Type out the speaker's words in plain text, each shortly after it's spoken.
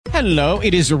Hello,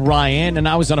 it is Ryan, and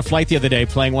I was on a flight the other day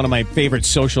playing one of my favorite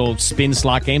social spin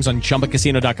slot games on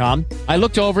ChumbaCasino.com. I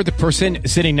looked over at the person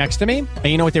sitting next to me, and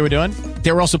you know what they were doing?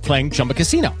 They were also playing Chumba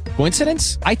Casino.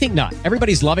 Coincidence? I think not.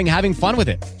 Everybody's loving having fun with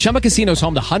it. Chumba Casino is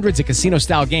home to hundreds of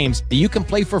casino-style games that you can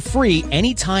play for free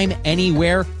anytime,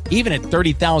 anywhere, even at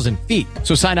 30,000 feet.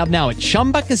 So sign up now at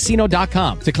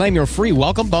ChumbaCasino.com to claim your free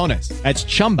welcome bonus. That's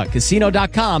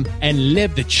ChumbaCasino.com and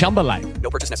live the Chumba life.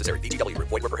 No purchase necessary. VGW.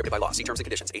 Void where prohibited by law. See terms and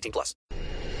conditions. 18 plus.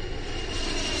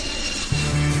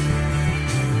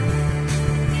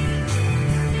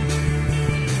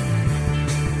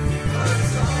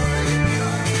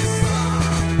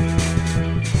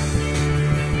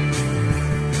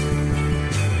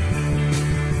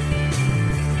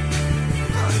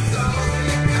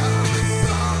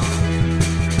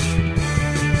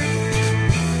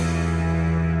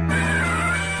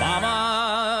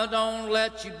 Mama, don't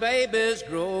let your babies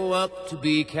grow up to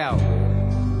be cowboys.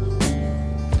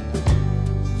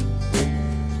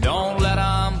 Don't let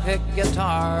them pick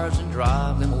guitars and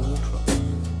drive them old trucks.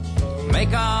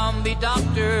 Make them be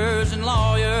doctors and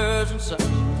lawyers and such.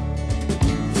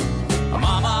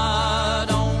 Mama,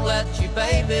 don't let your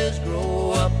babies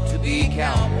grow up to be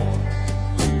cowboys.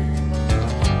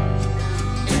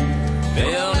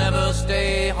 They'll never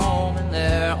stay home and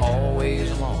they're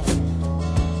always alone,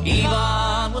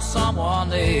 even with someone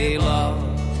they love.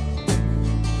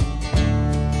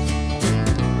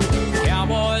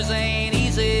 Cowboys ain't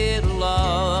easy to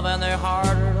love and they're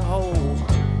harder to hold,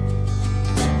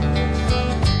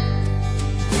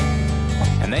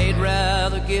 and they'd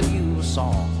rather give you a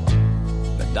song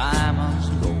than diamonds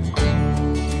and gold.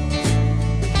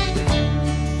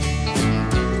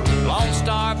 Lone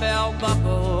Star belt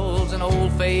buckles and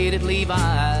old faded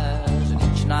Levi's, and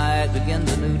each night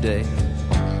begins a new day.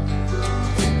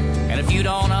 And if you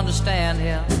don't understand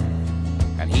him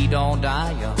and he don't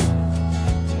die young,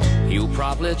 he'll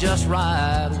probably just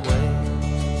ride away.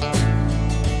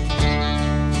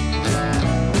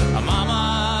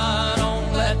 Mama,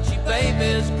 don't let your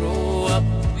babies grow up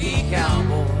to be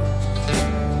cowboys.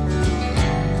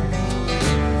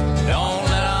 Don't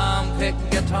let them pick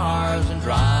guitars and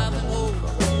drive them old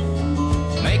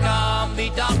trucks. Make them be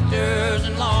doctors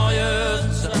and lawyers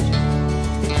and such.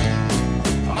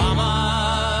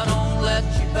 Mama, don't let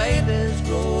your babies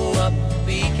grow up to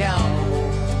be cowboys.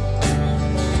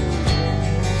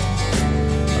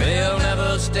 They'll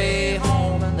never stay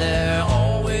home and they're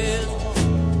always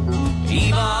alone,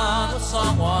 even with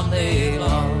someone they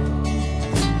love.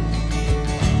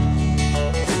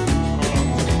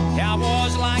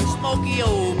 Cowboys like smoky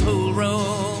old pool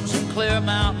rooms and clear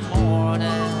mountain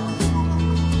mornings,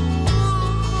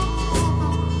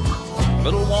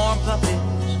 little warm puppies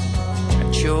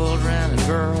and children and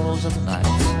girls of the night.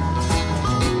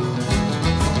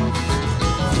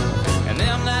 And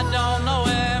them that don't know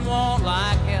him won't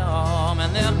like him,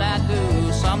 and them that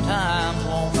do sometimes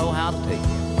won't know how to take him.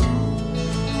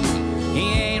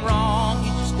 He ain't wrong,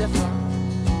 he's just different,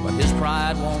 but his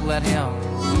pride won't let him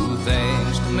do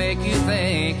things to make you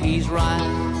think he's right.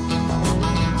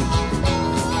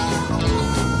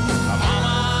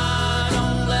 Mama,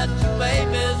 don't let your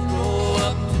babies grow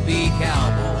up to be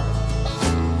cowboys.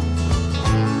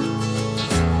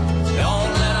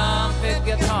 Don't let them pick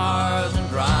guitars and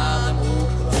drive them old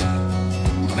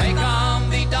trucks. Make them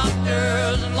be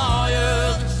doctors and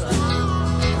lawyers and such.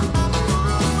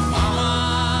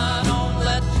 Mama, don't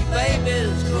let your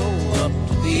babies grow up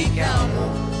to be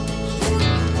cowboys.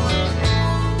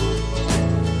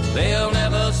 They'll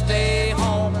never stay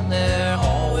home and they're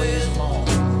always alone,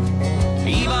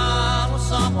 even with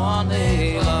someone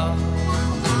they love.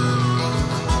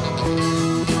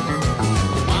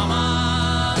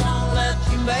 Mama, don't let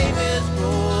your babies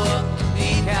grow up to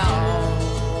be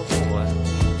cowboys.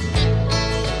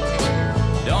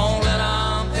 Don't let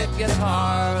them pick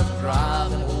guitars and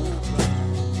drive them old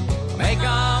trucks. Make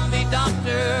them be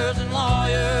doctors and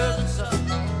lawyers and such.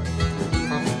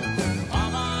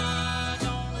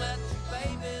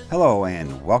 Hello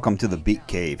and welcome to the Beat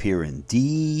Cave here in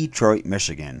Detroit,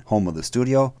 Michigan, home of the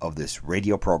studio of this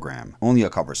radio program, Only a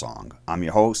Cover Song. I'm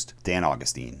your host, Dan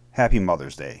Augustine. Happy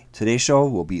Mother's Day. Today's show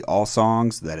will be all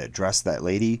songs that address that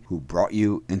lady who brought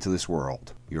you into this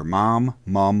world. Your mom,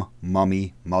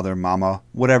 mummy, mother, mama,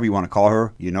 whatever you want to call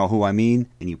her, you know who I mean,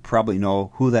 and you probably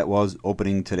know who that was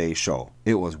opening today's show.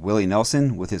 It was Willie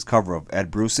Nelson with his cover of Ed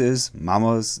Bruce's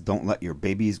Mamas Don't Let Your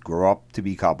Babies Grow Up to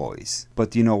Be Cowboys.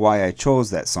 But do you know why I chose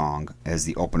that song as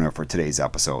the opener for today's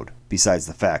episode? besides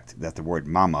the fact that the word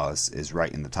mamas is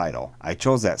right in the title. I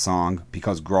chose that song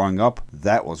because growing up,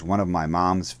 that was one of my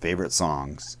mom's favorite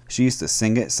songs. She used to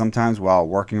sing it sometimes while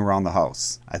working around the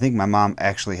house. I think my mom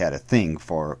actually had a thing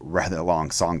for rather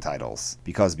long song titles,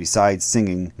 because besides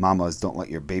singing Mamas Don't Let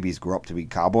Your Babies Grow Up to Be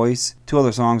Cowboys, two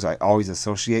other songs I always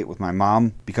associate with my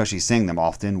mom because she sang them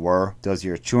often were Does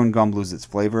Your Chewing Gum Lose Its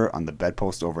Flavor on the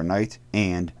Bedpost Overnight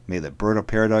and May the Bird of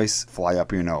Paradise Fly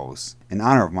Up Your Nose. In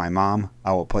honor of my mom,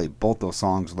 I will play both those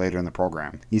songs later in the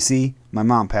program. You see, my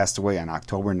mom passed away on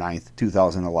October 9th,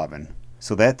 2011.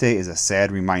 So that day is a sad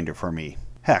reminder for me.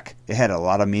 Heck, it had a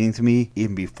lot of meaning to me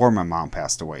even before my mom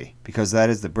passed away, because that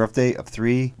is the birthday of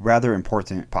three rather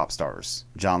important pop stars.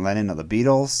 John Lennon of the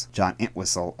Beatles, John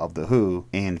Entwistle of The Who,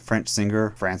 and French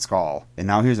singer France Gall. And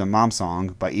now here's a mom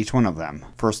song by each one of them.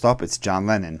 First up, it's John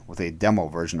Lennon with a demo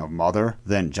version of Mother,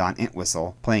 then John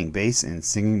Entwistle playing bass and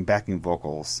singing backing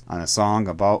vocals on a song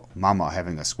about Mama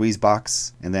having a squeeze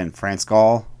box, and then France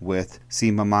Gall with Si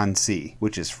Maman Si,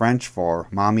 which is French for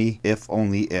Mommy If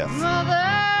Only If. Mother,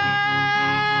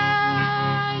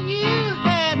 you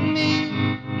had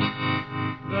me,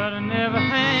 but I never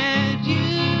had you.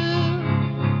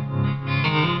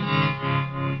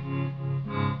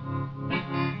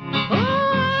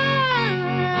 Oh,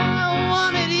 I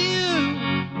wanted you,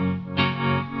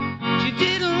 but you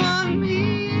didn't want me.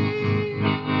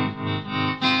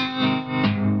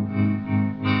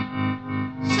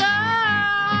 So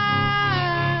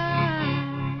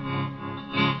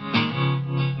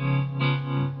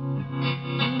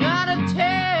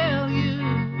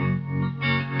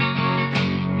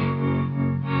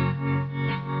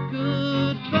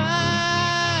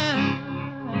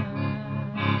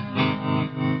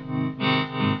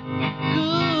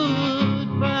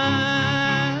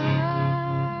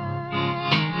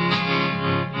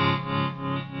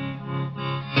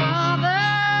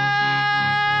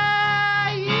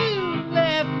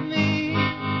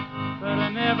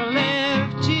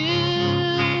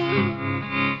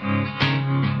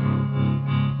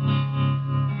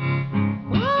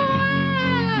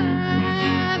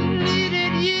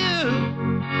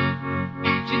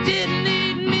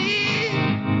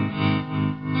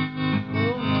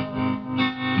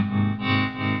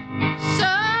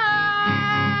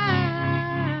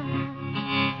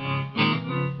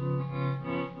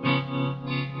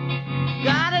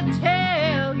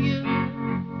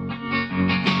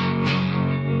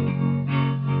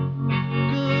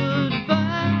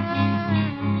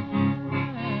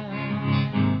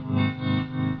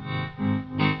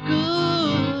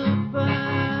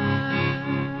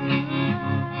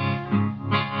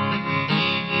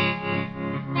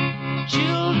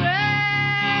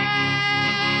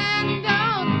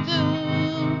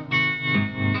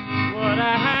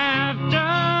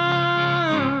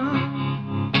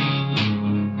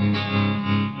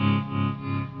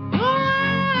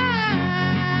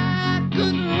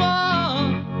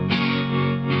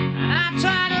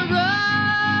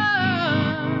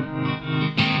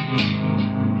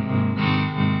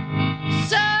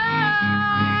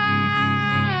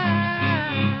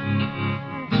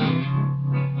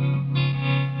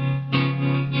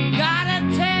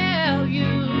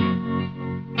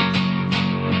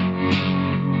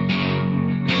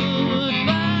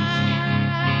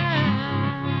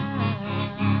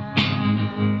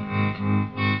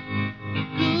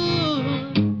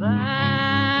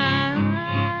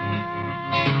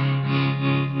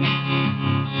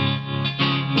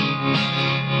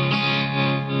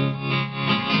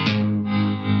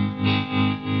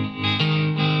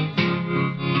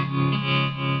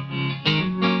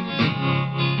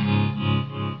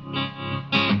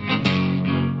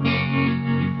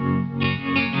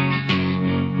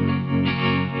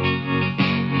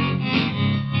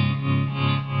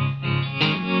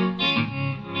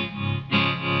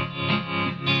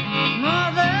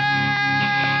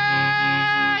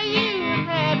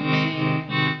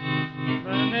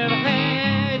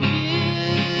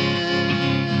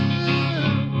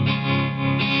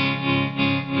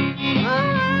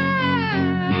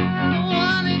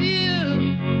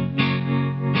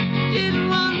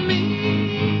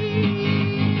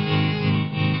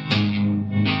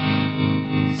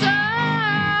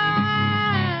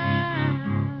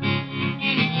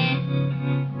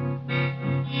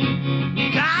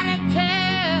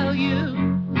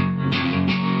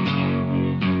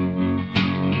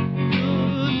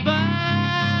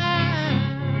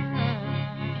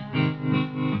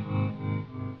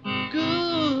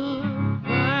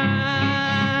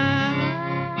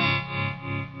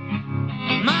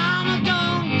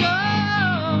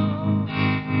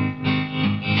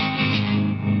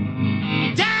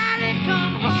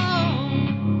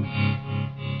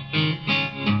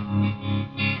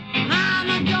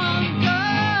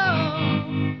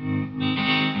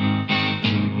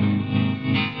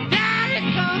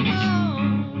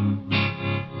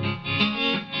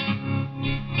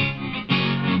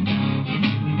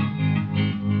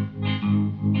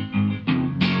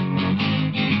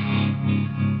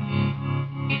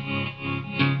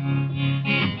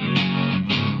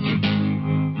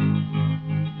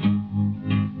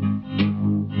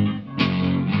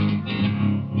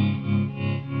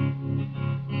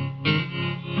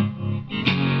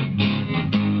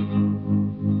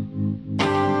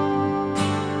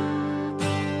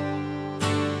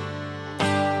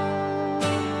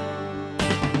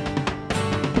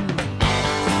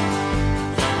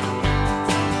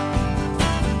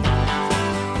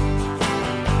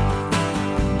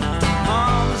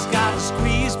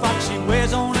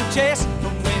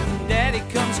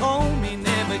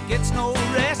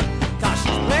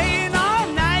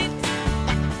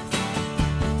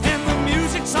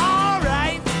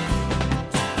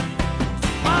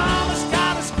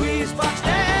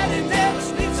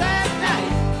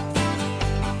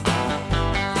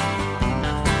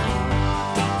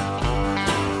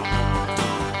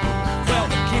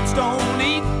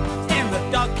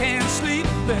can't sleep.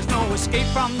 There's no escape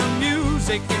from the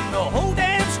music in the whole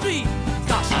damn street.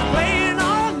 'Cause she's playing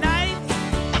all night,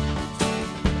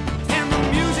 and the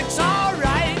music's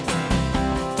alright.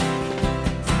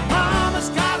 Mama's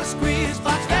got a squeeze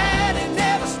box, Daddy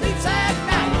never sleeps at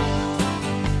night.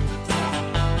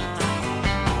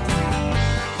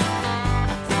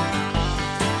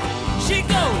 She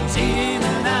goes in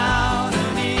and out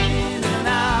and in and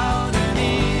out and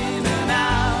in and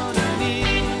out and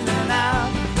in and out.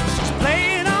 She's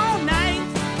playing all night,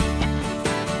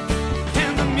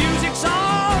 and the music's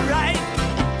alright.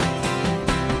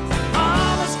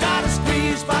 Mama's got a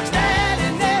squeeze box, Daddy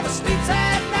never sleeps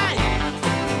at night.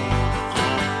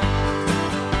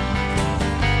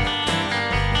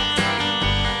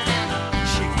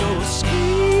 She goes,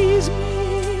 squeeze me,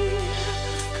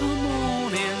 come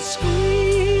on and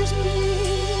squeeze me,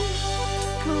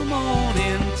 come on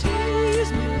and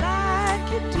tease me like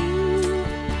you do.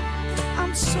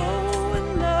 I'm so in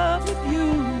love with you.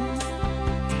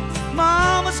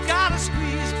 Mama's got a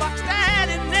squeeze box,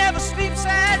 Daddy never sleeps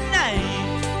at night.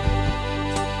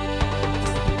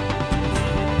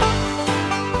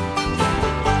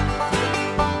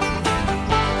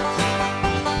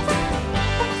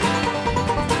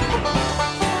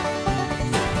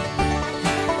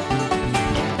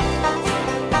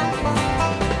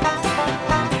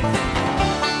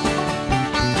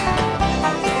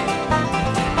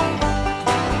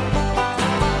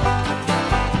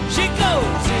 She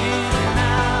goes in and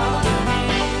out and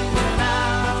in and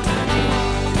out and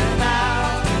in and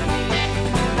out and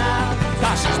in and out.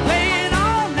 'Cause she's playing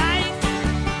all night,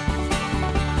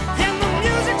 and the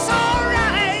music's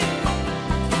alright.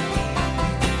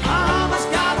 Mama's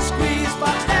got a squeeze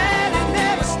box, Daddy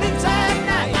never sleeps at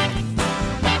night.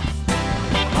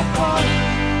 Oh boy.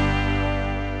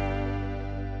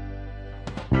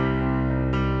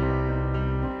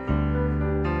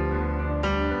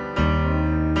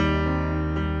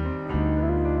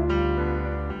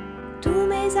 Tous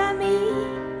mes amis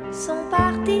sont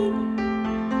partis,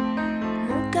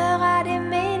 mon cœur a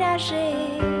déménagé.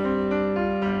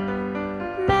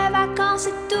 Mes vacances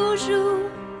c'est toujours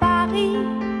Paris,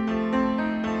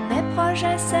 mes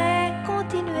projets c'est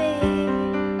continuer,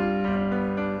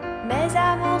 mes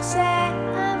amours c'est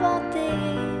inventer.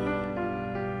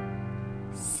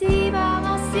 Si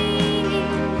maman si,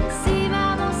 si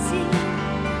maman si,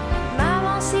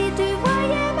 maman si tu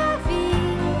voyais ma vie.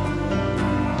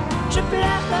 Je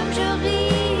pleure comme je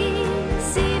ris,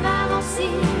 si maman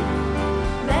si,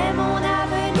 mais mon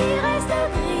avenir reste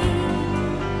gris,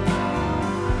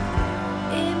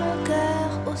 et mon cœur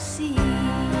aussi.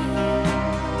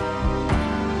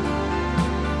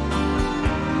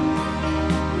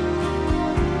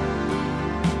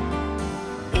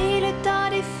 Et le temps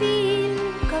défile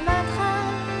comme un train,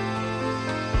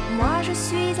 moi je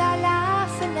suis à la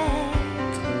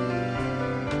fenêtre.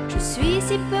 Je suis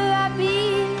si peu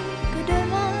habile que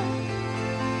demain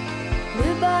le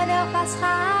bonheur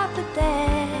passera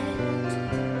peut-être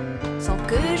sans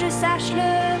que je sache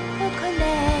le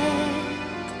reconnaître.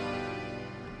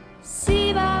 Si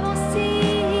maman si,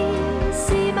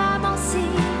 si maman si,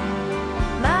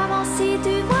 maman si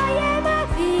tu voyais ma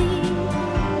vie.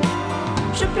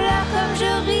 Je pleure comme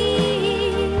je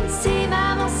ris, si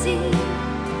maman si,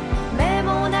 mais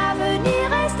mon avenir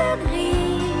reste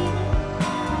gris,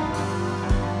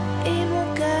 et mon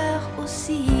cœur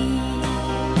aussi.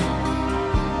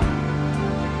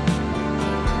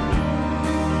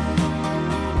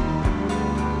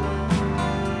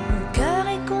 Mon cœur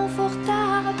est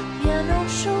confortable, bien au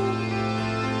chaud,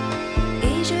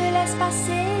 et je laisse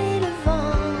passer le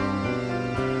vent.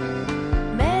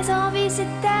 Mes envies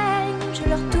s'éteignent, je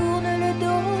leur tourne le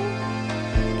dos,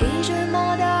 et je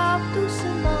m'endors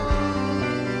doucement,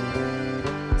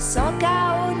 sans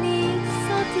chaos ni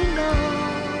sentiment.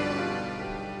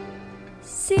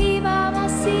 Si maman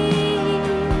si,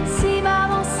 si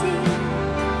maman si,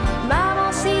 maman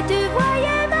si tu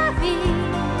voyais ma vie.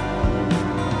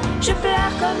 Je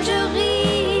pleure comme je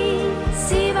ris,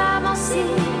 si maman si,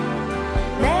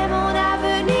 mais mon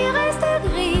avenir reste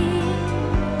gris,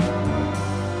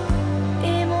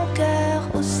 et mon cœur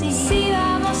aussi. Si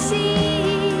maman si,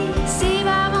 si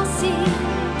maman si,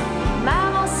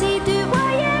 maman si tu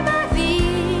voyais ma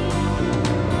vie.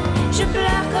 Je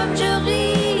pleure comme je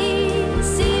ris,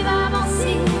 si maman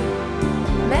si,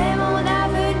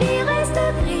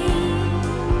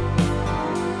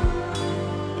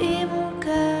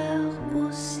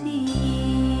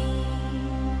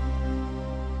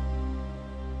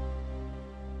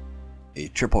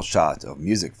 triple shot of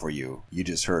music for you. You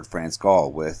just heard France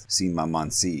Gall with Si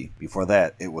Maman Si. Before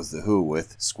that, it was The Who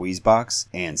with Squeezebox.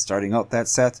 And starting out that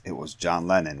set, it was John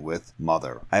Lennon with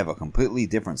Mother. I have a completely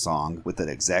different song with that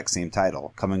exact same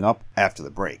title coming up after the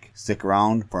break. Stick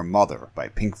around for Mother by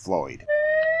Pink Floyd.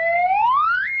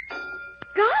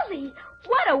 Golly,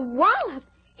 what a wallop!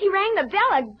 He rang the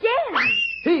bell again.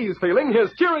 He's feeling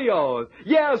his Cheerios.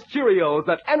 Yes, Cheerios,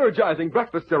 that energizing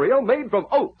breakfast cereal made from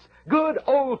oats. Good,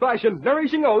 old-fashioned,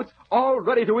 nourishing oats, all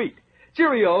ready to eat.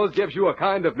 Cheerios gives you a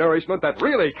kind of nourishment that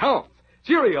really counts.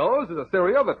 Cheerios is a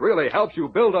cereal that really helps you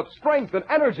build up strength and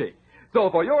energy. So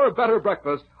for your better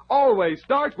breakfast, always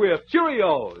start with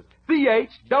Cheerios.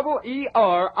 Cheerios.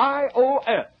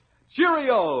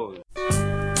 Cheerios.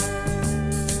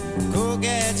 Coke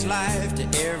adds life to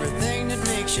everything that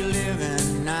makes you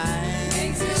living nice.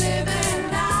 Makes you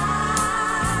living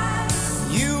nice.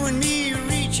 You and me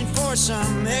reaching for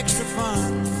some extra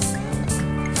fun.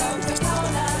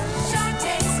 Coca-Cola sure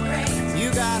tastes great. You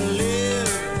gotta live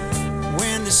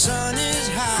when the sun is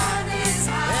high.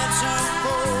 Have some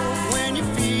coke when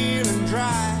you're feeling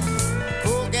dry.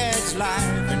 Coke adds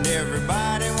life and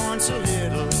everybody wants a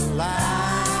little life.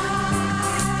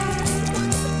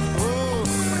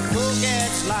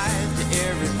 Adds life to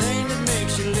everything that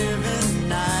makes you living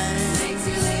nice. Makes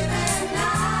you living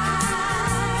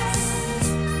nice.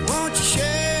 Won't you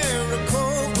share a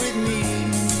Coke with me?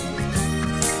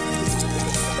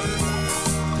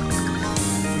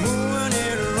 Moving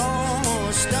it along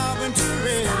or stopping to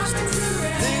rest.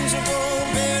 Things will go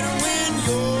better when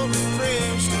you're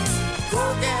refreshed.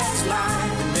 Coke adds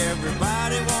life and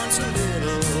everybody wants a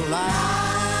little life.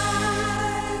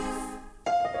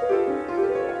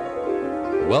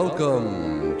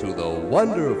 Welcome to the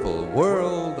wonderful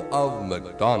world of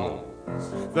McDonald's.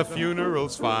 The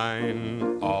funeral's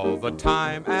fine all the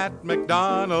time at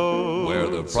McDonald's, where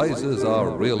the prices are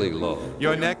really low.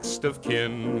 Your next of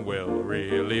kin will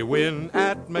really win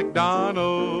at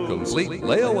McDonald's. Complete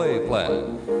layaway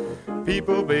plan.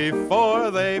 People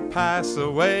before they pass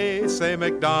away say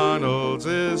McDonald's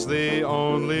is the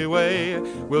only way.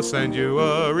 We'll send you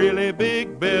a really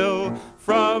big bill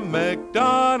from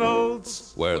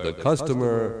McDonald's, where the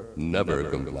customer never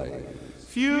complains.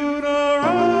 Funeral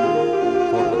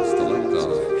Corpus delecta.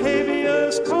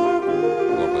 Habeas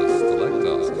corpus. Corpus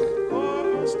delecta.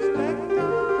 Corpus delecta.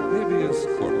 Habeas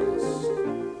corpus.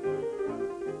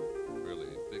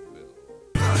 Really big bill.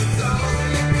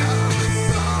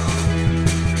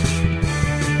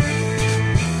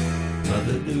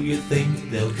 Mother, do you think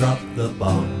they'll drop the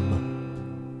bomb?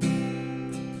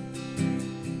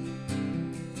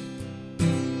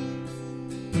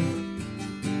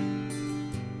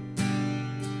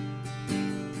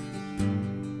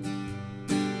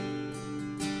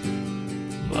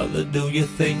 Mother, do you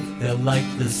think they'll like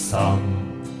this song?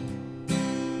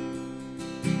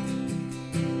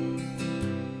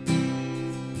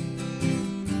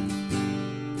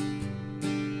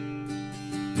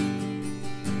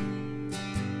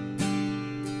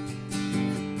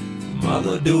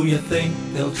 Mother, do you think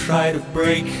they'll try to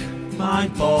break my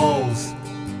balls?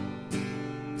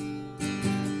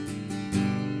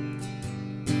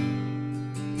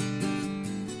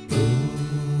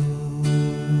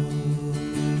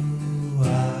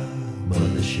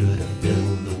 Mother, should I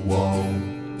build a wall?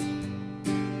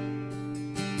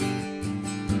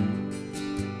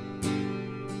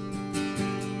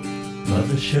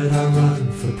 Mother, should I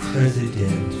run for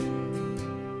president?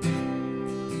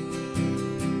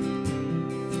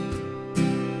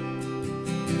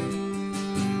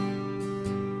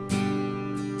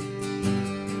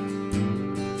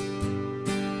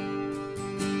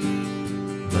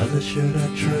 Mother, should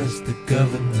I trust the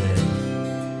government?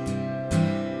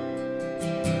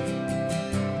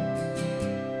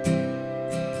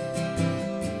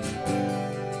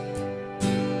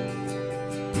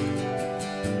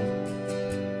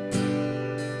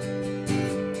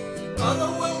 Mother,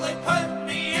 will they put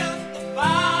me in the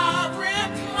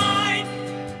firing line?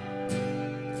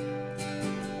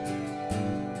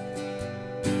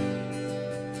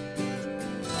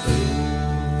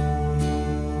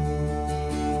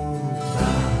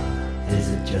 Is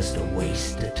it just a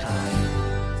waste of time?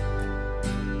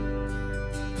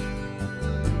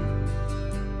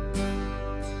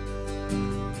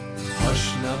 Hush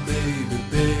now, baby,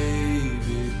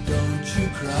 baby, don't you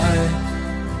cry.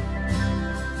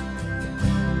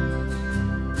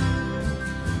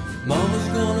 Mama's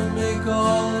gonna make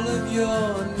all of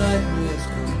your nightmares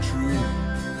come true.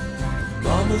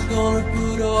 Mama's gonna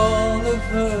put all of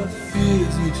her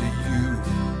fears into you.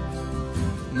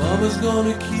 Mama's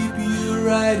gonna keep you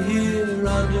right here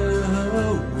under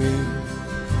her wing.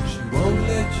 She won't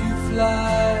let you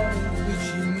fly, but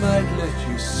she might let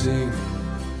you sing.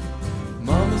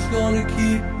 Mama's gonna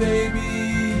keep baby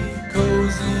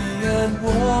cozy and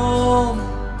warm.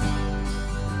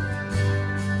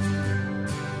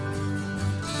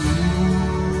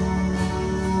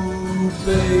 Ooh,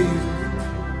 babe.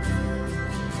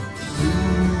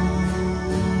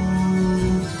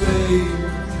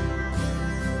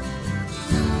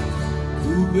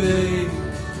 Babe,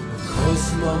 of course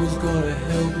Mama's gonna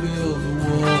help build the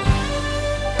wall.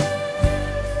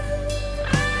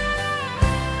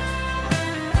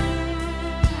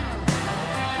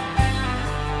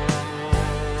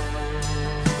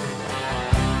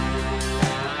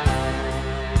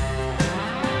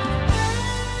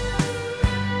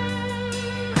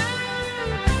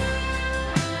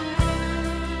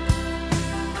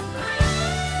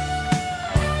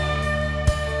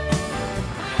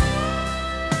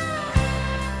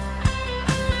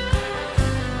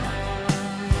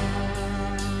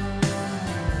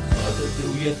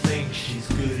 You think she's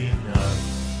good enough?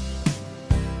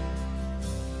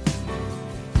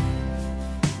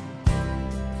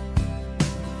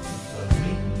 For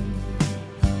me?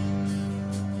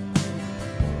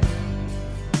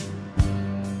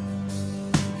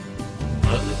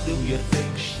 Mother, do you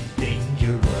think she's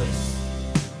dangerous?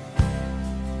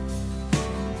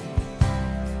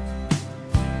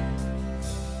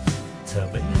 Tell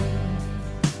me.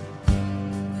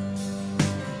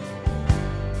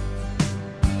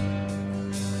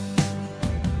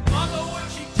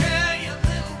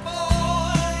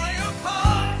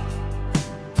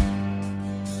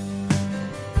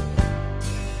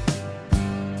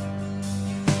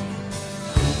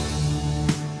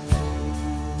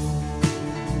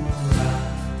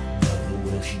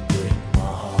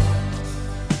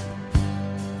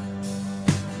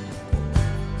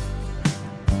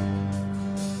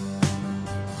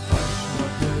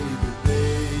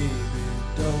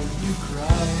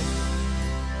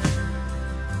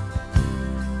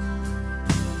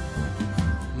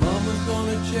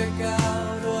 Check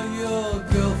out all your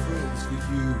girlfriends for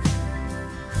you.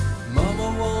 Mama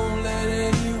won't let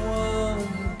anyone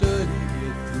dirty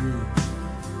get through.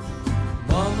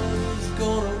 Mama's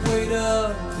gonna wait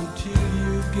up until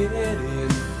you get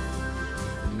in.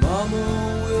 Mama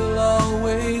will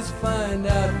always find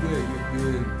out where you've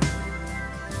been.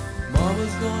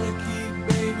 Mama's gonna keep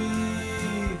baby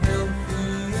healthy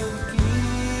and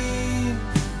clean.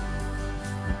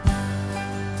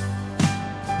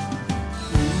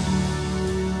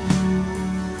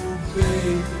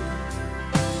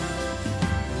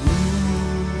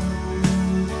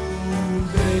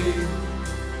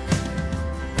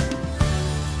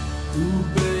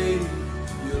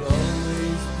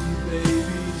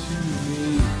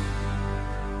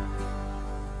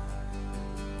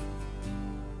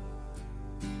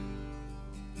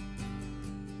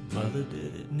 Mother,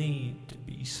 did it need to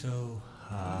be so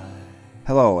high?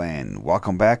 Hello and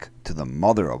welcome back to the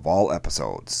mother of all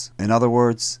episodes. In other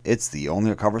words, it's the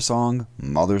only cover song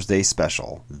Mother's Day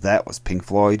special. That was Pink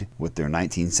Floyd with their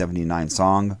 1979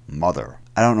 song Mother.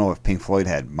 I don't know if Pink Floyd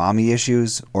had mommy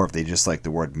issues or if they just like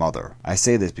the word mother. I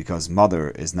say this because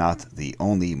Mother is not the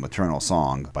only maternal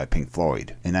song by Pink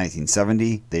Floyd. In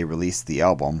 1970, they released the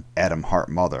album Atom Heart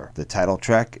Mother. The title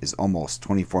track is almost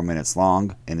 24 minutes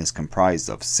long and is comprised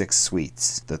of 6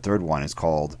 suites. The third one is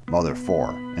called Mother 4.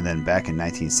 And then back in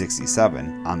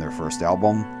 1967, on their first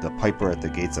album, The Piper at the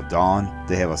Gates of Dawn,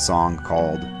 they have a song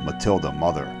called Matilda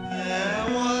Mother. There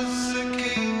was a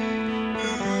king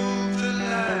who ruled the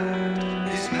land.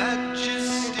 His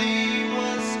majesty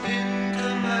was in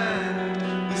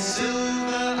command. With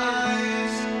silver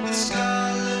eyes, the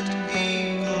scarlet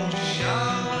eagle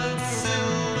showered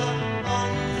silver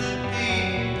on the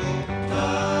people.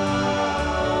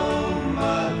 Oh,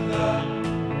 mother,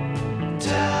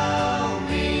 tell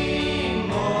me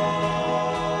more.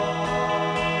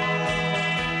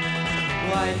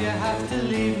 Why'd you have to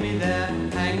leave me there,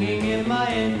 hanging in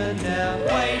my infidel,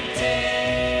 waiting?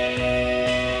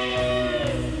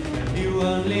 You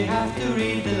only have to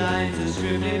read the lines, it's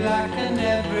scribbly black and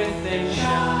everything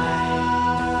shines.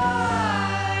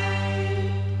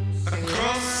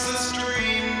 Across the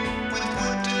stream with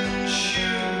wooden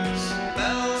shoes,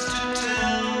 bells to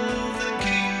tell the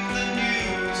king the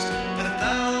news.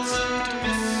 1,000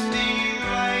 misty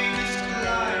riders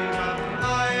climb up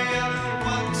higher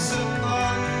once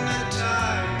upon a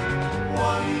time,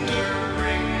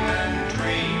 wondering and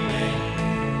dreaming.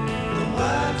 The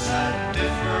words had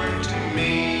different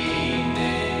meaning.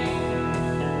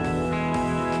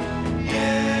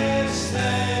 Yes,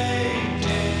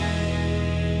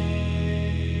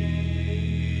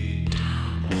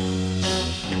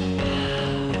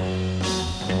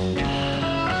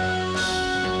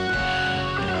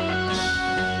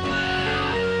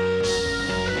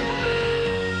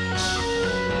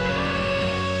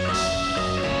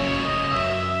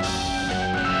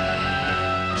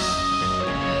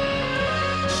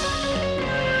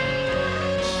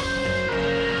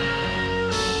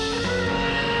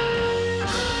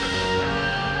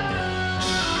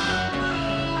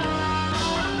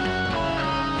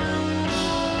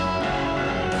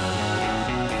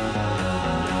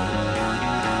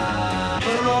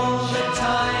 for all the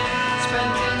time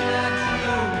spent in that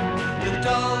room, the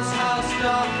doll's house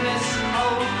darkness,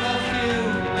 old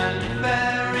perfume, and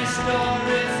fairy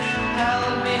stories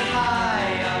held me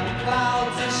high on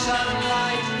clouds of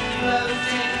sunlight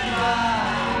floating by.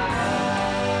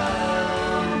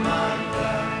 Oh,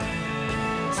 mother,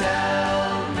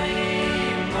 tell me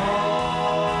more.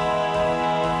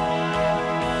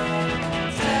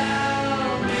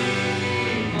 Tell me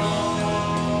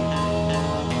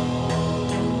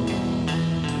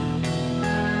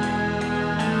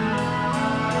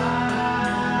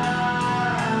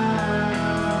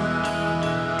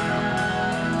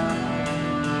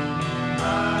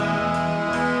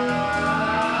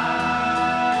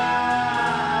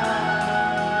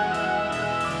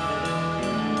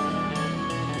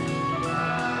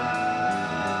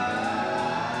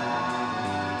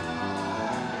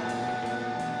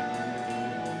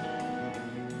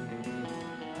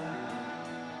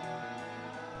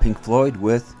Pink Floyd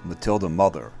with Matilda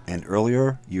Mother, and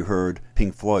earlier you heard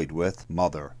Pink Floyd with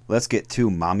Mother. Let's get two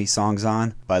mommy songs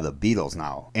on by the Beatles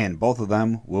now, and both of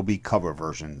them will be cover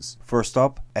versions. First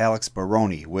up, Alex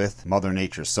Baroni with Mother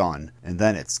Nature's Son, and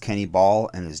then it's Kenny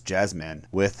Ball and his Jazzmen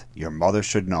with Your Mother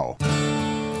Should Know.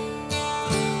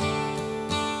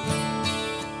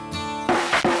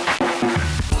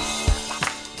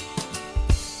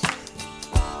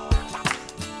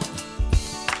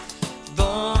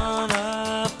 Born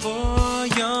a poor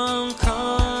young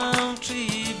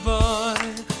country boy,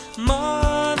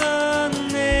 Mother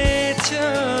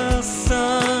Nature's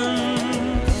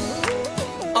son.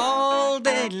 All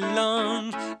day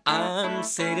long I'm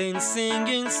sitting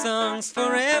singing songs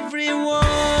for everyone.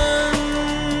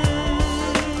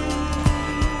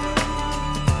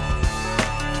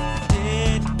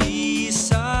 Dead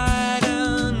beside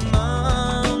a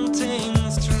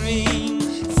mountain stream,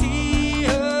 see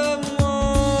her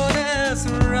waters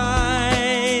rise.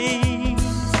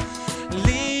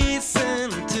 Listen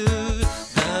to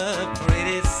the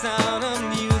pretty sound of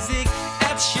music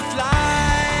as she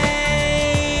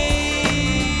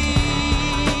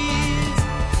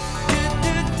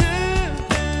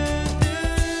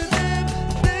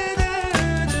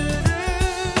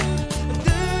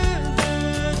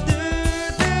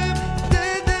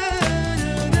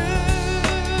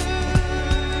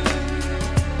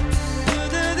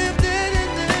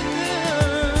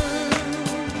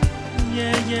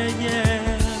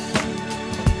yeah.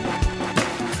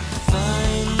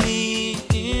 Finally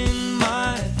in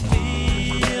my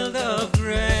field of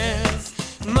grass,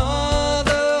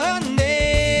 Mother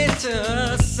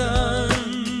Nature's son,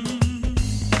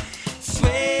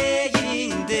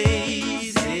 swaying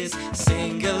daisies,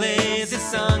 sing a lazy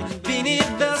song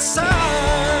beneath the sun.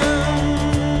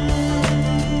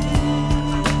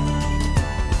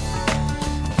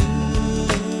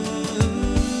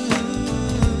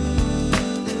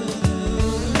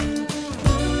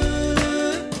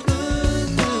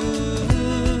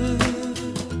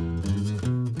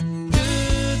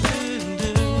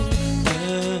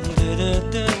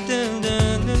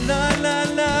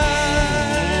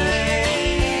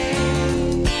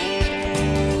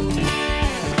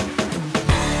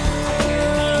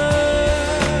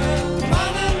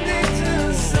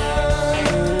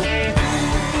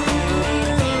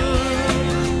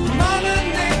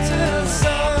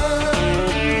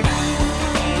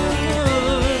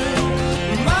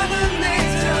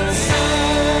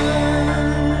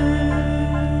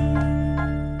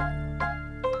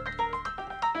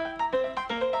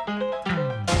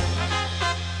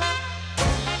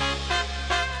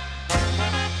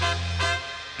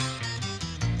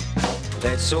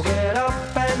 Let's all get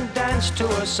up and dance to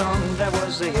a song that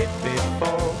was a hit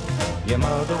before your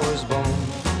mother was born.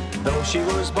 Though she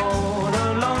was born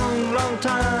a long, long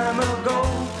time ago,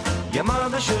 your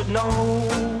mother should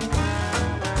know.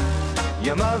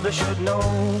 Your mother should know.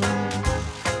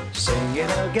 Sing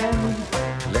it again.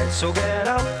 Let's all get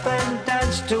up and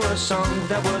dance to a song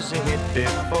that was a hit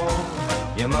before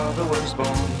your mother was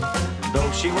born.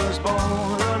 Though she was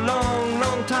born a long,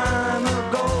 long time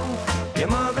ago, your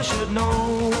mother should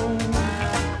know.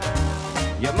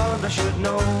 Your mother should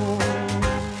know.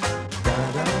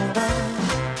 Da, da, da.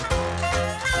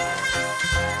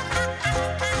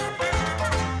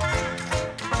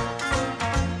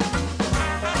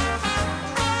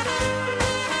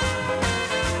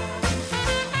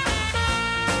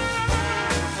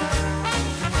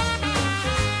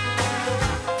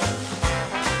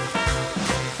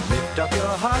 Lift up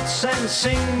your hearts and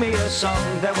sing me a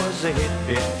song that was a hit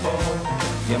before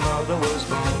your mother was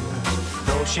born.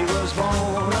 Though she was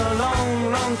born a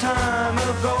long, long time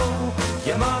ago,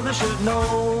 your mother should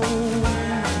know.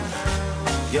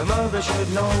 Your mother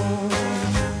should know.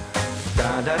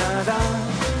 Da da da da.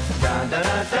 Da da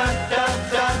da da da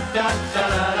da da da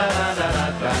da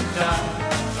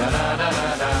da da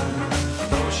da da.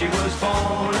 Though she was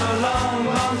born a long,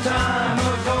 long time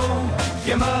ago,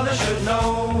 your mother should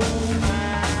know.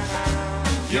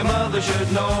 Your mother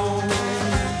should know.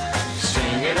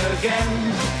 Sing it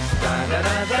again. Da da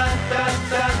da da da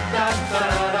da da da da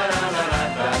da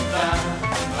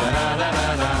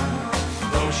da da.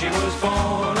 Though she was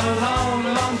born a long,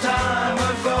 long time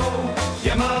ago,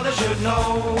 your mother should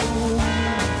know.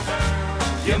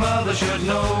 Your mother should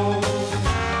know.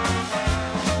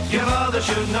 Your mother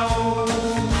should know.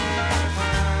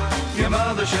 Your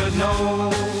mother should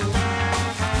know.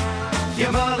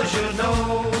 Your mother should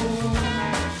know.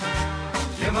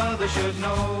 Your mother should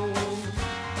know.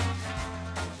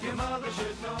 Your mother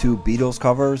should know. Two Beatles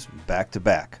covers back to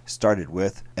back. Started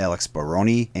with Alex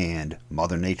Baroni and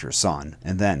Mother Nature's Son,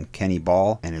 and then Kenny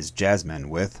Ball and his Jazzmen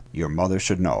with Your Mother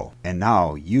Should Know. And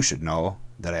now you should know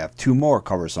that I have two more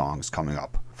cover songs coming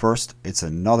up. First, it's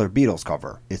another Beatles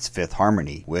cover. It's Fifth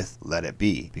Harmony with Let It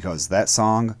Be, because that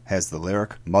song has the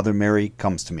lyric Mother Mary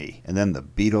Comes to Me. And then the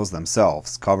Beatles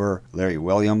themselves cover Larry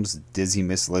Williams' Dizzy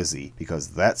Miss Lizzie, because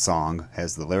that song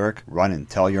has the lyric Run and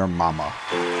Tell Your Mama.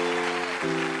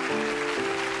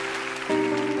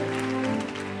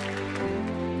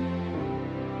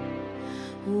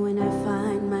 When I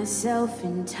find myself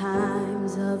in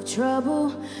times of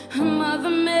trouble, Mother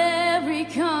Mary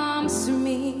comes to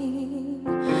me,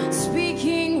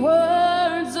 speaking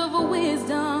words of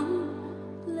wisdom,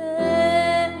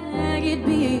 let it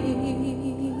be.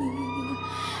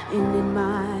 And in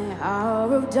my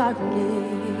hour of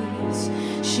darkness,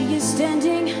 she is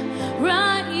standing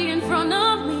right in front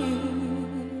of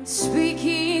me,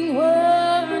 speaking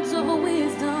words of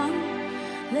wisdom,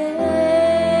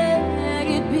 let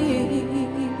it be,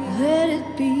 let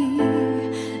it be,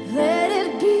 let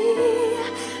it be,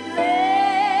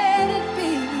 let it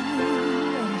be, let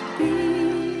it be.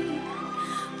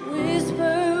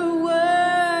 Whisper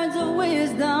words of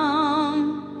wisdom,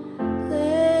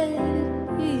 let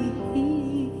it be.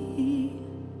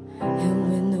 And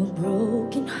when the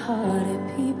broken-hearted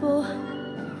people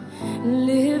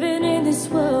living in this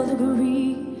world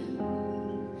agree,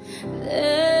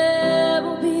 there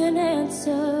will be an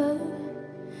answer,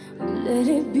 let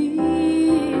it be.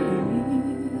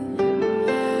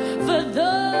 For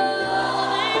though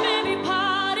they may be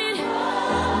parted,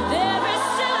 there is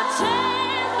still a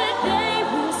chance that they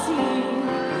will see.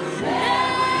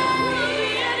 There will be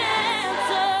an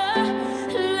answer,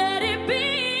 let it be.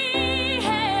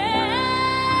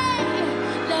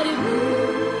 Let it be,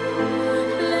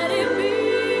 let it be,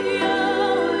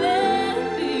 oh, let it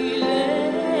be,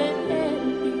 let it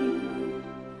be.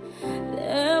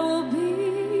 There will be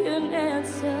an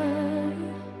answer,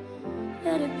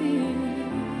 let it be.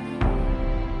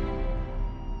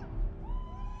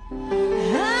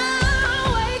 I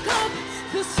wake up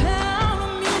the sound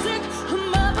of music.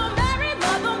 Mother Mary,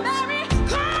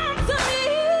 come to me.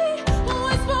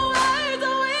 Whisper words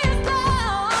of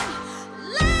wisdom.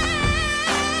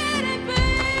 Let it be.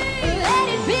 Let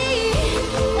it be.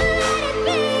 Let it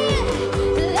be.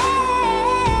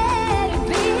 Let it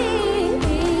be.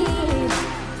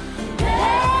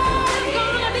 There's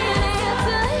gonna be an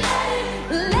answer.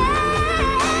 Let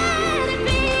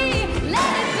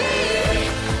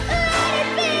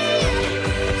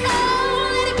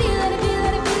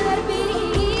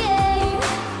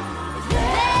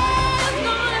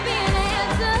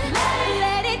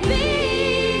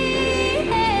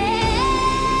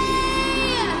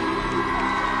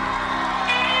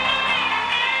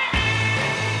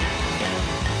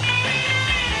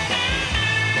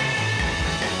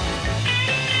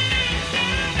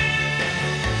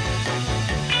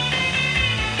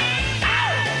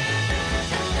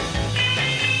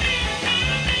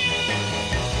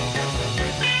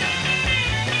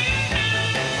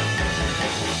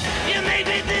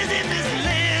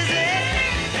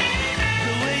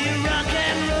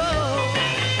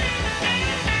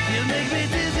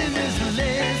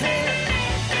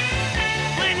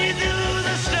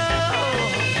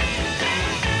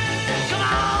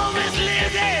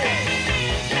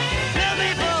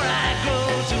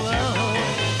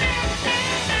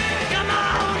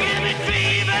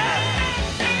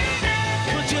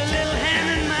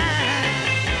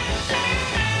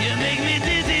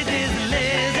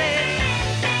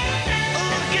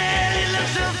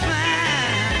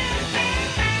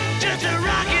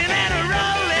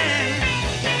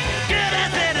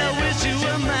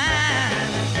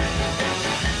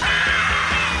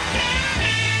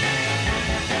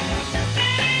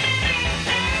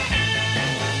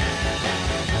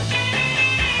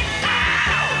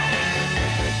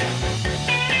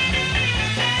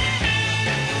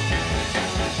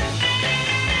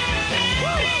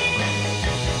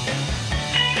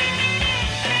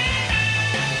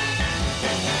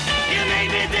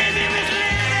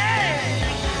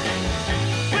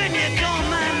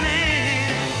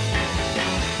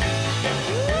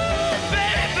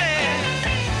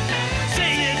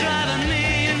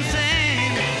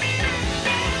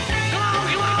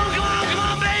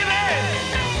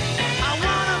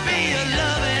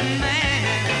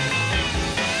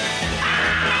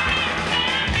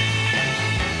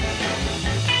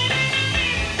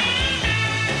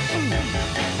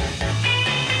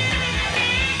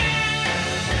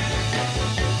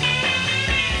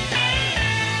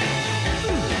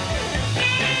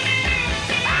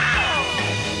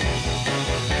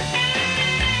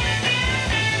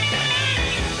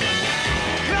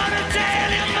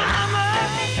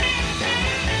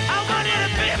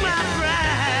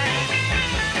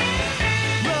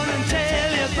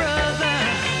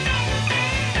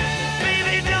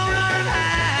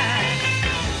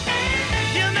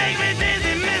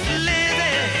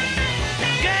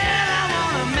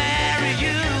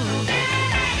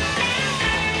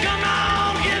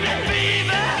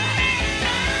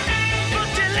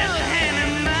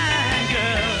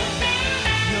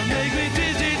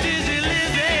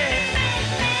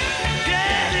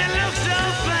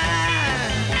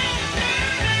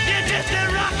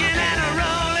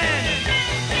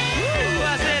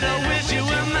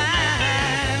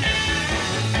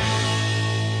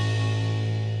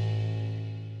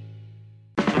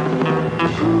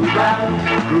Groove out,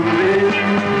 groove in,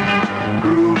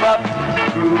 groove up,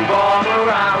 groove all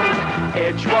around.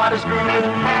 Edgewater's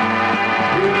grooving,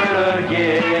 grooving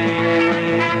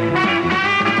again.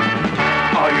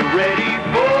 Are you ready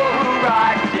for a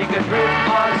ride? Take a trip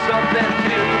on something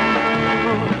new.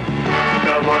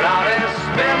 Come on out and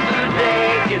spend the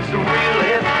day. It's the real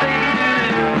hip thing to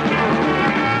do.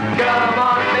 Come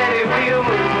on, baby, we'll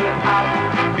move out.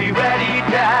 Be ready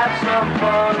to have some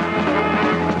fun.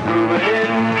 Grooving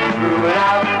in, grooving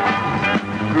out,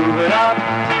 grooving up,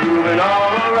 grooving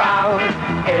all around.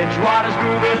 Edgewater's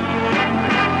grooving,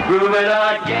 grooving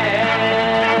again,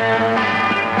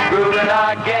 grooving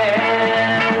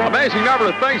again. Amazing number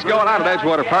of things going on at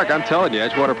Edgewater Park. I'm telling you,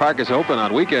 Edgewater Park is open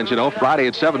on weekends, you know, Friday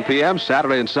at 7 p.m.,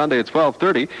 Saturday and Sunday at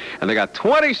 12:30. And they got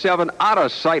 27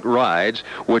 out-of-sight rides,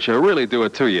 which will really do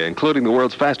it to you, including the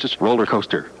world's fastest roller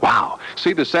coaster. Wow.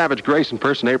 See the Savage Grace in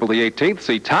person April the 18th.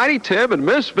 See Tiny Tim and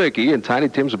Miss Vicky. And Tiny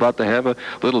Tim's about to have a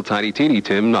little tiny teeny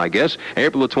Tim, I guess.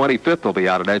 April the 25th, they'll be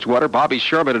out at Edgewater. Bobby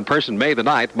Sherman in person May the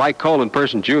 9th. Mike Cole in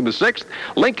person June the 6th.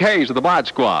 Link Hayes of the Mod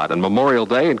Squad on Memorial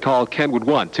Day. And call Kenwood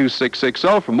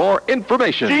 1-2660 for more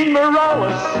information. Gene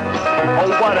Morales,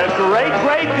 oh, what a great,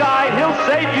 great guy. He'll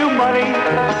save you money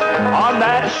on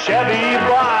that Chevy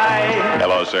ride.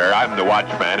 Hello, sir. I'm the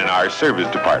watchman in our service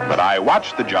department. I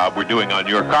watch the job we're doing on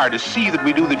your car to see that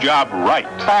we do the job right.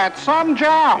 That's some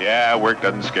job. Yeah, work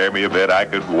doesn't scare me a bit. I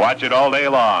could watch it all day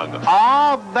long.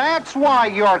 Oh, that's why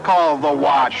you're called the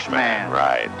watchman.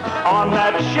 Right. On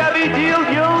that Chevy deal,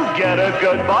 you'll get a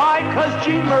good buy, 'cause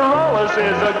Gene Morales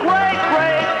is a great,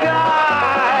 great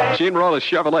guy. Gene Morales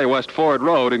Chevrolet, West Ford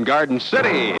Road in Garden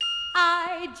City.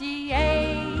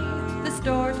 IGA, the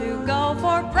store to go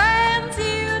for brands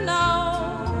you know.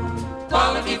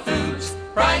 Quality foods,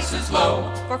 prices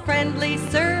low. For friendly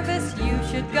service you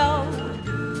should go.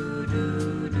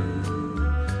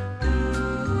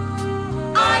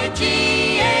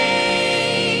 IGA.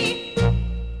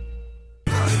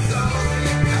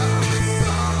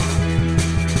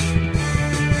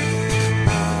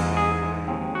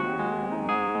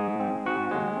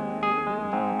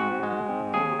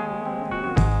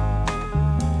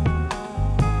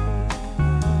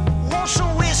 Want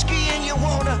some whiskey in your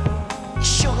water,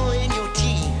 sugar in your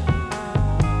tea?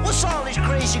 What's all this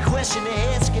crazy question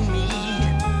they're asking me?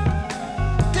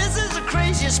 This is the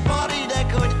craziest party that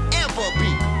could ever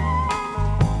be.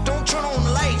 Don't turn on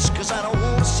the lights, 'cause I don't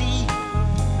want to see.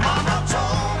 Mama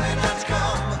told me not to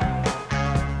come.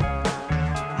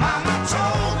 Mama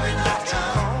told me not to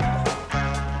come.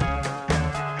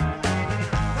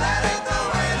 That ain't the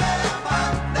way that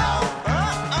I'm down.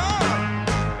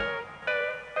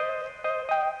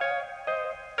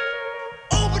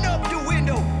 Open up the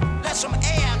window, let some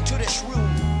air into this room.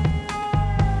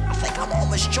 I think I'm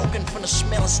almost choking from the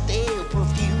smell of stale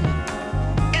perfume.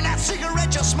 And that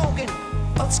cigarette you're smoking,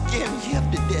 I'll scare me half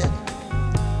to death.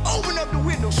 Open up the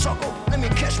window, sucker, let me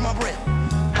catch my breath.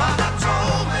 Mama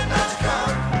told me not to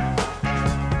come.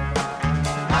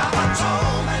 Mama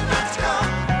told me not to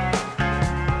come.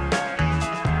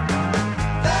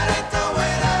 That ain't the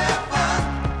way to have fun,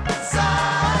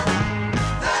 son.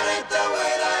 That ain't the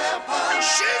way to have fun.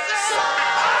 She said,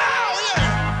 oh, yeah.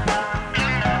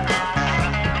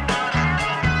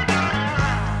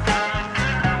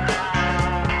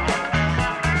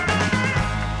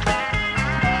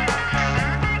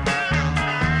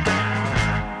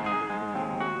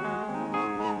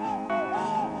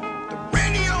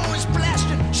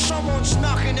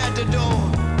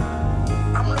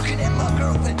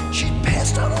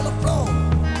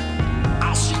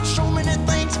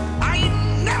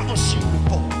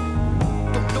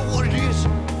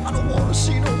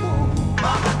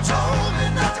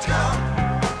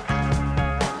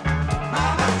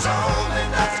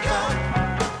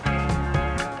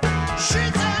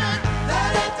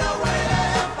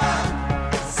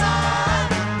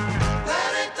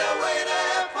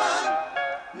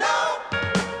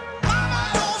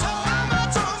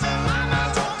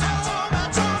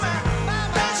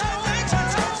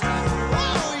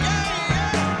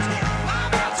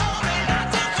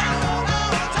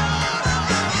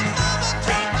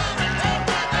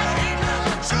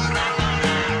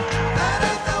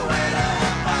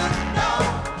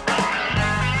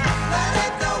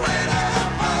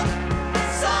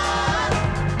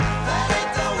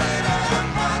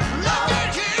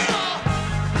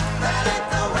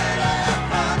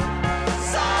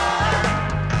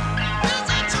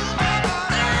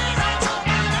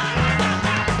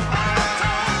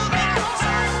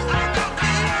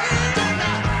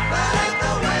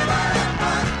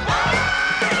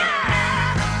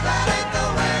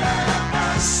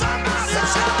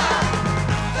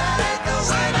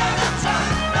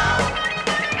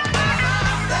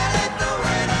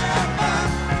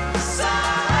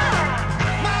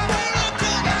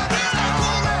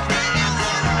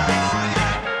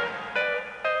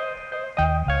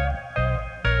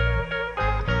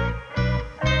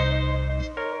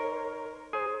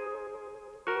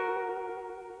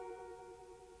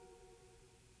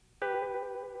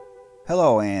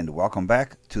 Hello and welcome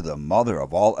back to the mother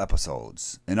of all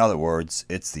episodes. In other words,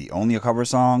 it's the Only a Cover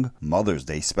Song Mother's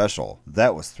Day Special.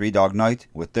 That was Three Dog Night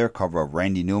with their cover of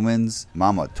Randy Newman's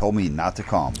Mama Told Me Not to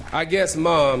Come. I guess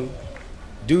Mom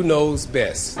do knows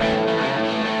best.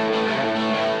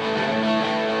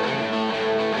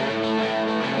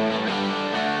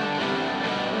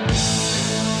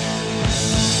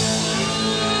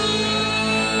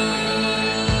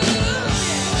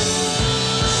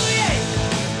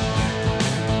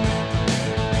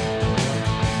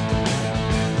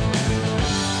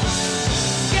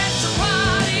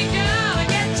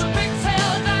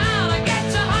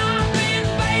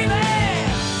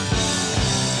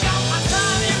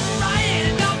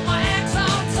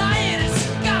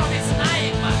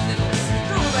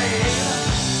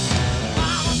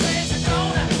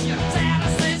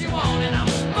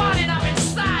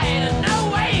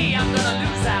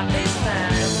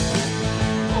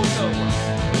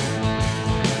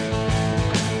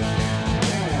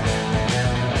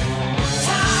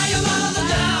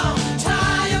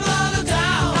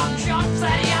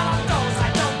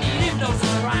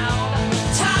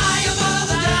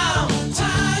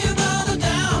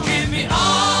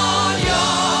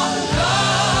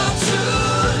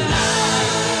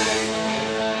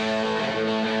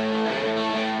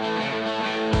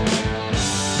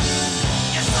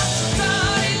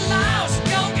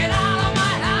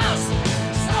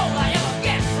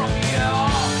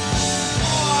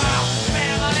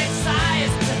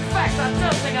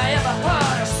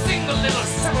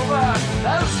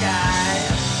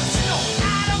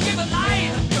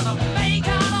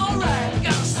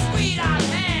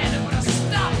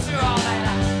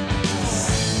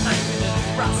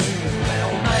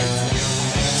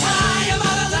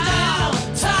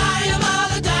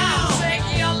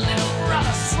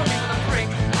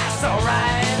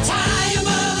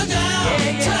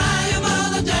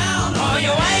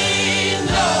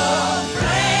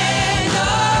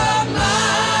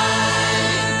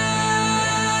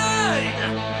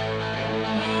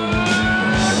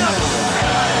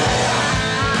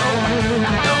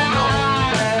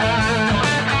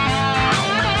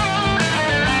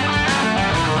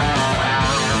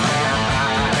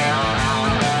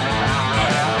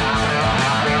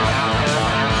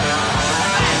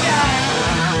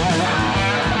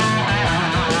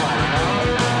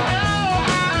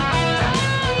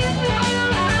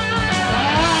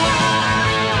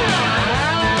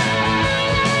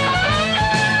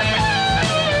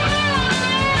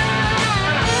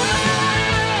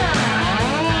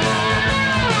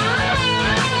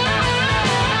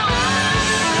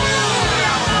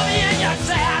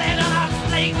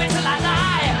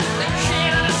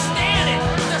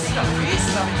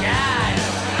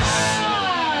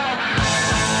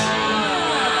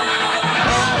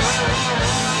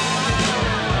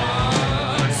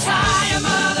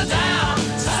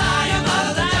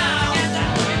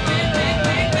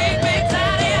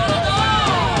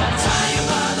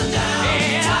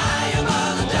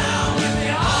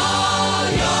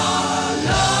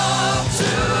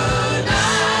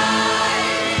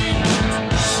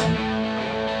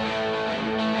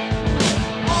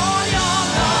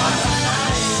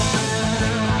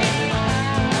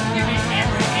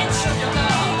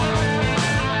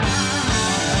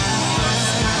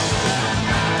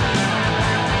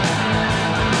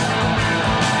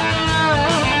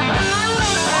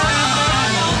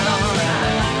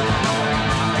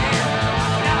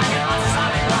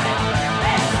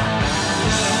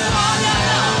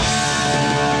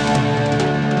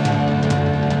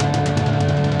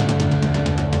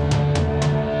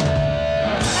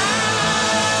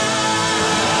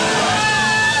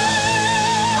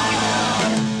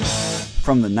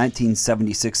 From the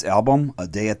 1976 album, A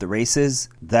Day at the Races,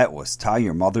 that was Tie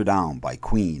Your Mother Down by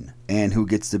Queen. And who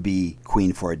gets to be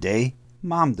Queen for a day?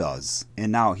 Mom does.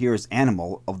 And now here's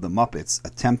Animal of the Muppets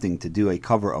attempting to do a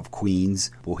cover of Queen's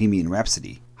Bohemian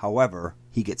Rhapsody. However,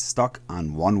 he gets stuck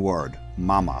on one word,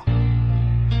 Mama.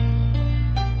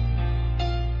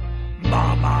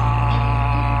 Mama.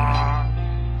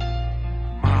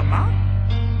 Mama?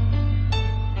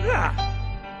 Yeah.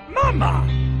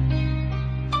 Mama.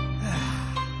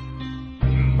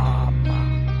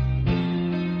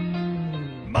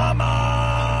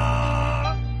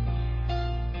 Mama!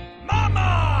 Mama!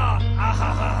 Ah, ha,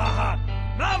 ha, ha, ha.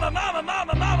 Mama, mama,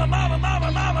 mama, mama, mama,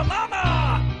 mama, mama, mama!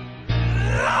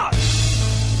 Ah!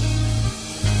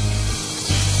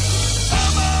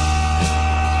 Mama!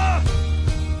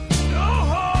 No!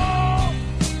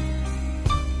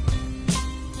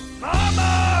 Mama!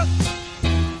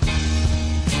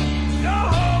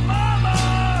 No!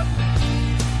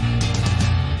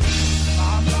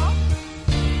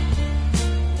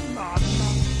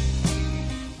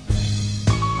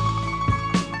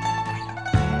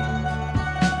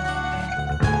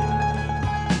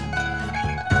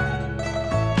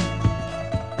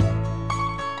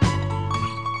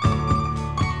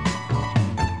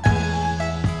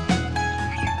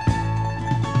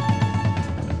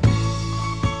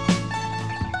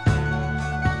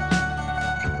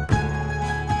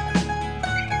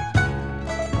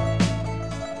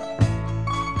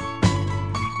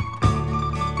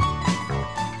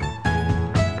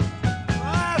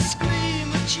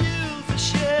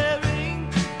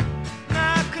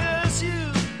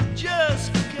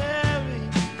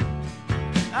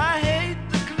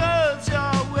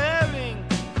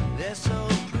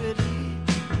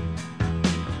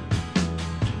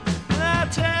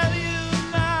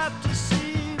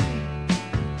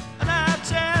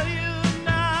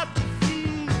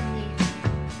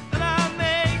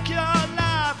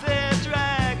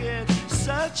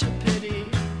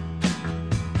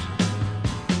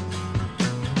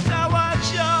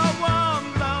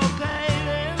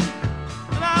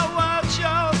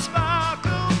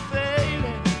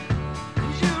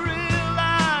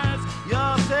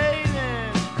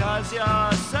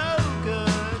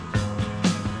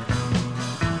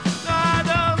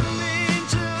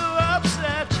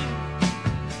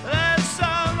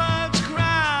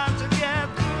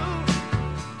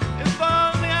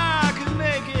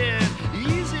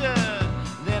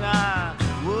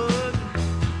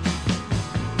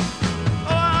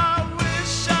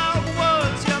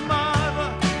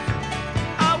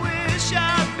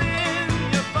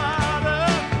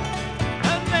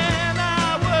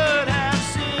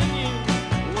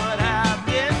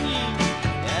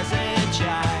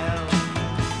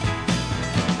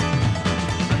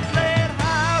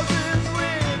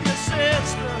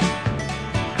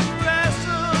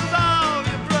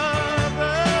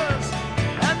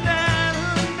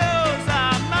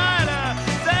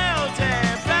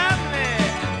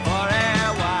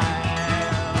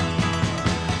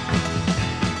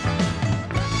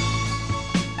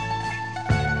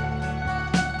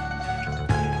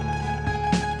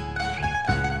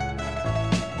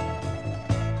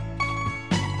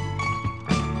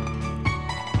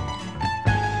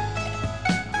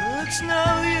 It's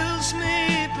no use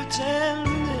me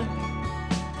pretending.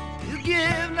 You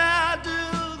give, now do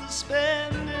the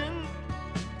spending.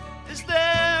 Is there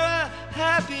a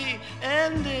happy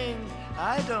ending?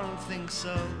 I don't think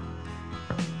so.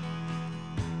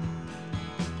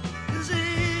 'Cause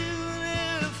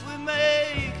even if we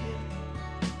make it,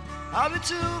 I'll be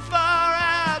too far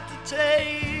out to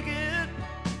take it.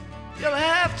 You'll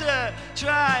have to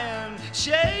try and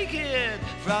shake it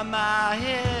from my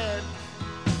head.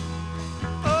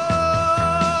 Oh,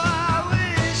 I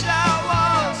wish I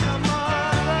was your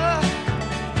mother.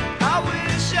 I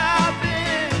wish I'd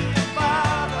been your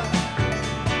father.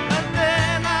 And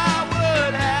then I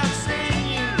would have seen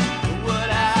you, would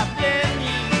have been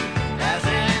you as a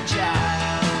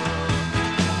child.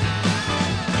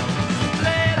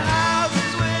 Played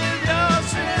houses with your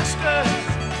sisters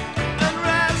and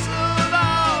wrestled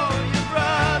all your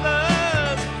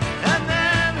brothers. And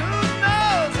then who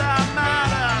knows, I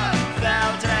might have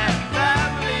felt a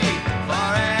family for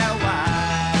a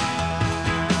while.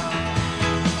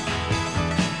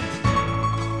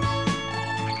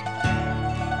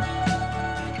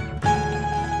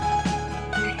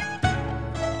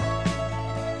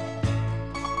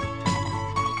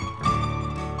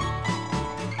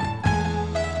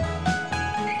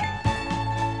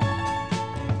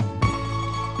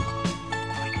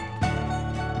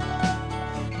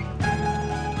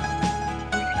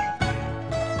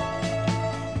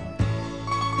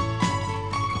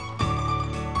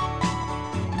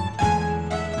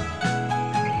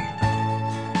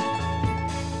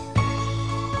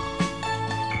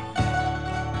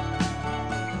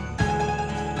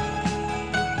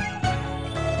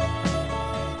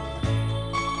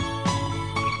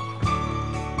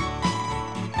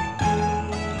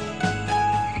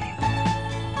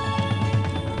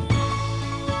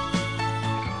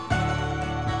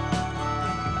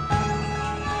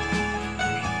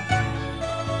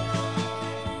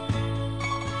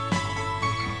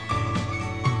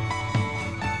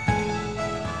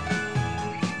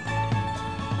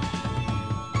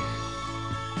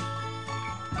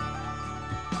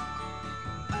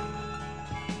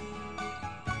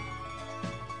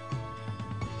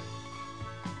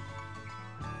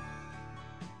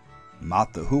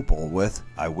 Mott the Hoople with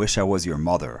I Wish I Was Your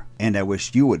Mother, and I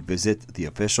wish you would visit the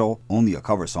official Only a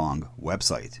Cover Song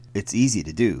website. It's easy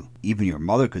to do. Even your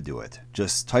mother could do it.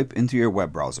 Just type into your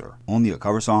web browser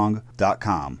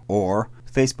onlyacoversong.com or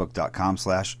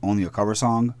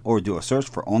facebook.com/onlyacoversong, or do a search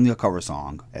for Only a Cover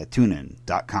Song at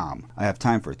tunein.com. I have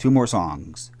time for 2 more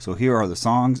songs, so here are the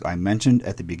songs I mentioned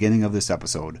at the beginning of this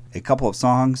episode. A couple of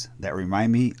songs that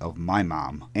remind me of my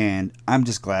mom, and I'm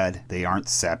just glad they aren't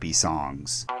sappy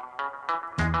songs.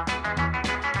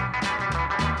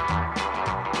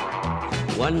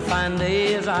 One fine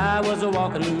day as I was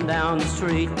walking down the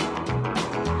street,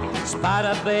 spied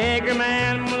a beggar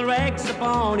man with rags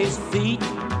upon his feet.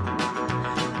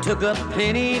 Took a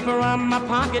penny from my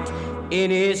pocket,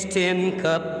 in his tin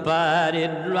cup I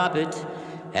did drop it,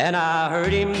 and I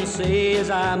heard him say as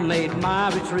I made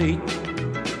my retreat,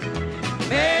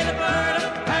 may the bird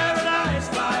of paradise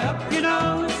fly up your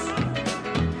nose,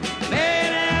 may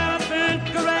an elephant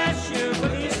caress you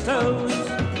with his toes,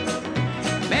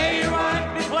 may your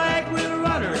wife be flagged with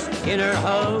runners in her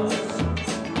hose,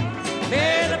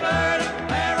 may the bird of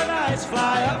paradise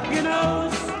fly up your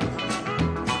nose.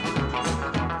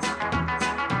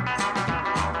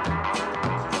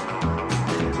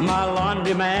 My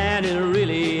laundry man is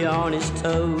really on his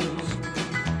toes.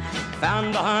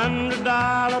 Found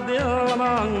 $100 bill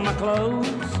among my clothes.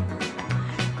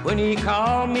 When he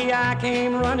called me, I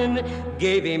came running,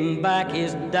 gave him back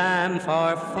his dime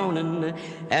for phoning,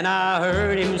 and I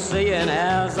heard him saying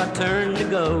as I turned to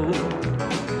go,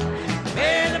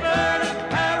 may the bird of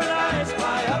paradise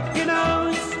fly up your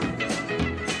nose,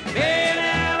 may an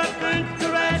elephant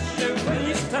caress you with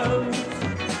his toes,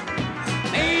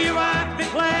 may your wife be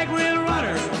flagged with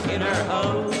runners in her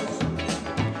hose,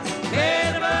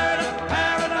 may the bird of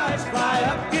paradise fly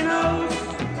up your nose.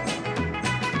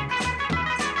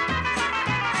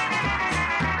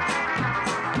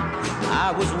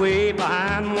 I was way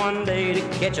behind one day to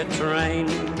catch a train.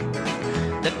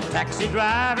 The taxi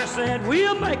driver said,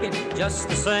 we'll make it just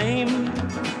the same.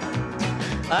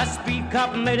 A speed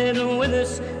cop made it with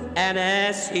us, and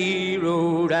as he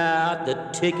wrote out the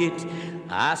ticket,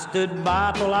 I stood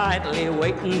by politely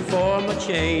waiting for my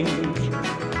change.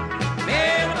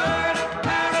 May the bird of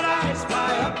paradise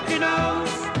fly up your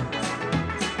nose,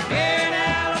 may an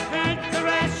elephant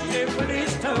caress you with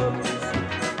his toes,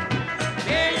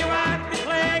 may your wife be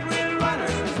flagged with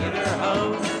runners in her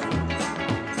hose,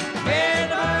 may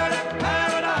the bird of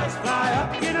paradise fly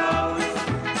up your nose.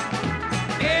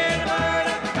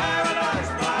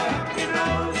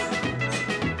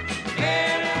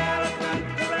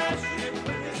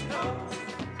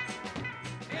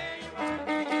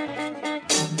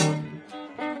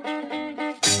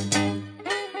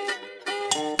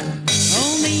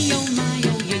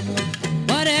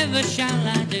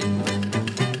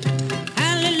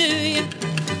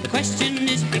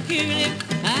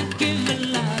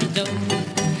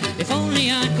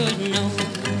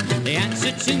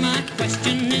 my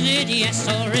question, is it yes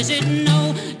or is it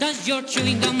no? Does your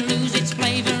chewing gum lose its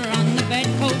flavor on the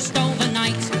bedpost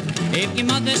overnight? If your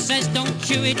mother says don't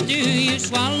chew it, do you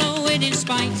swallow it in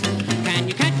spite? Can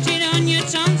you catch it on your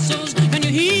tonsils? Can you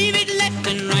heave it left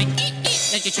and right?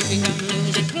 Does your chewing gum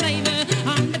lose its flavor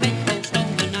on the bedpost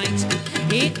overnight?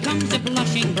 Here comes the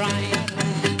blushing bride,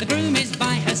 the groom is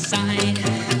by her side.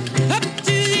 Up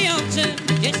to the altar,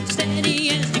 just as steady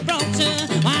as Gibraltar,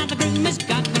 while the groom has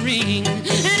got the ring,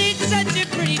 and it's such a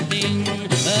pretty thing.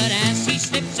 But as he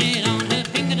slips it on her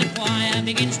finger, the choir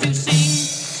begins to sing.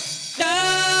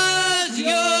 Does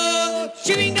your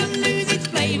chewing gum lose its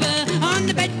flavor on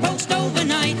the bedpost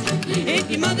overnight? If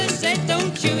your mother said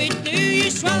don't chew it, do you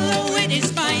swallow it in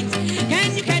spite?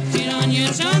 Can you catch it on your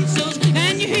tonsils?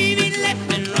 Can you heave it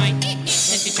left and right?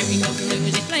 Does your chewing gum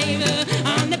lose its flavor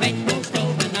on the bedpost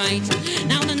overnight?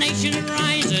 Now the nation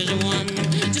rises one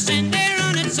to send their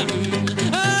honored sons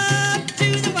up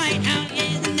to the White House,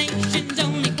 yes, the nation's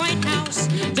only White House,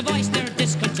 to voice their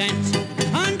discontent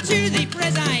unto the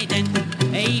president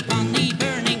upon the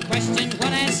burning question,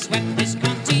 what has swept this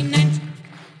continent?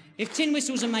 If tin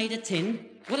whistles are made of tin,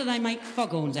 what do they make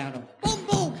foghorns out of? Boom,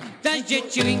 boom! Does your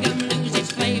chewing gum lose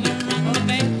its flavor on the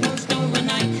bedpost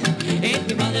overnight? If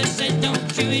your mother says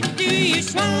don't chew it, do you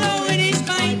swallow it in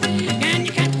spite? Can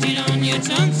you catch it on your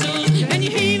tonsils? Can you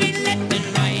heave it left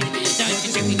and right? Does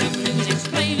your chewing gum lose its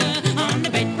flavor on the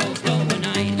bedpost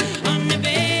overnight? On the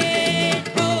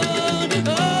bedpost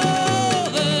overnight.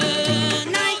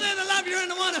 Oh, there's a love you're in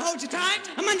the one that holds you tight.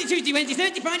 On Monday, Tuesday, Wednesday,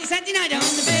 Thursday, Friday, Saturday night on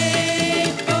the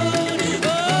bedpost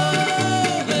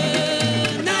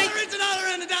overnight. It's a dollar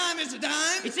and a dime is a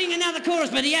dime. He's singing another chorus,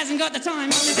 but he hasn't got the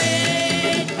time. On the bedpost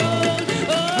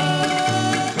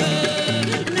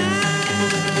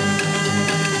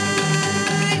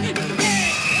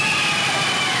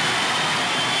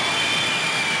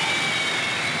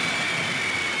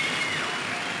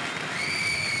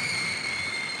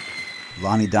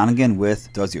Lonnie Donegan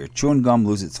with Does Your Chewing Gum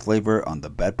Lose Its Flavor on the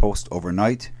Bedpost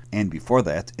Overnight? And before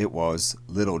that, it was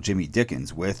Little Jimmy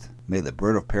Dickens with May the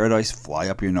Bird of Paradise Fly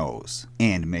Up Your Nose.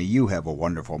 And may you have a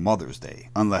wonderful Mother's Day,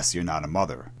 unless you're not a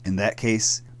mother. In that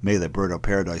case, may the Bird of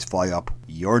Paradise fly up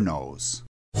your nose.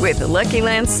 With the Lucky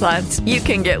Land Slots, you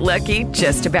can get lucky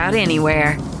just about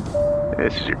anywhere.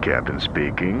 This is your captain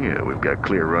speaking. We've got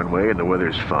clear runway and the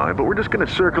weather's fine, but we're just going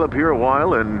to circle up here a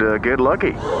while and get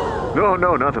lucky. No,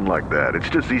 nothing like that. It's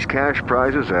just these cash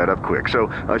prizes add up quick. So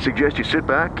I suggest you sit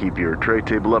back, keep your tray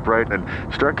table upright, and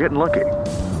start getting lucky.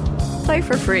 Play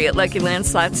for free at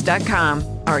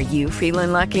LuckyLandSlots.com. Are you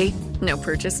feeling lucky? No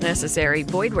purchase necessary.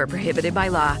 Void where prohibited by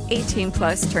law.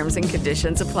 18+ terms and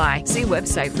conditions apply. See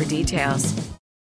website for details.